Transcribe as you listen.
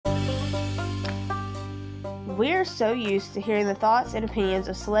We're so used to hearing the thoughts and opinions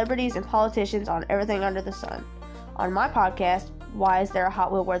of celebrities and politicians on everything under the sun. On my podcast, Why Is There a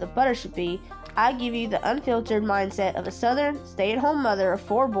Hot Wheel Where the Butter Should Be, I give you the unfiltered mindset of a southern, stay-at-home mother of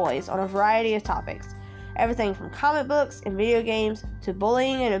 4 boys on a variety of topics. Everything from comic books and video games, to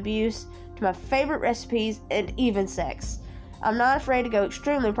bullying and abuse, to my favorite recipes, and even sex. I'm not afraid to go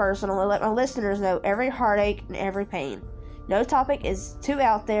extremely personal and let my listeners know every heartache and every pain. No topic is too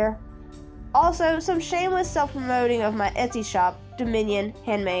out there. Also, some shameless self-promoting of my Etsy shop, Dominion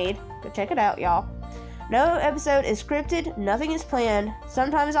Handmade. Go check it out, y'all. No episode is scripted, nothing is planned.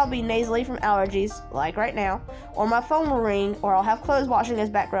 Sometimes I'll be nasally from allergies, like right now, or my phone will ring, or I'll have clothes washing as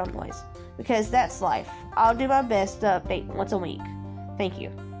background noise. Because that's life. I'll do my best to update once a week. Thank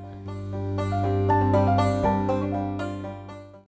you.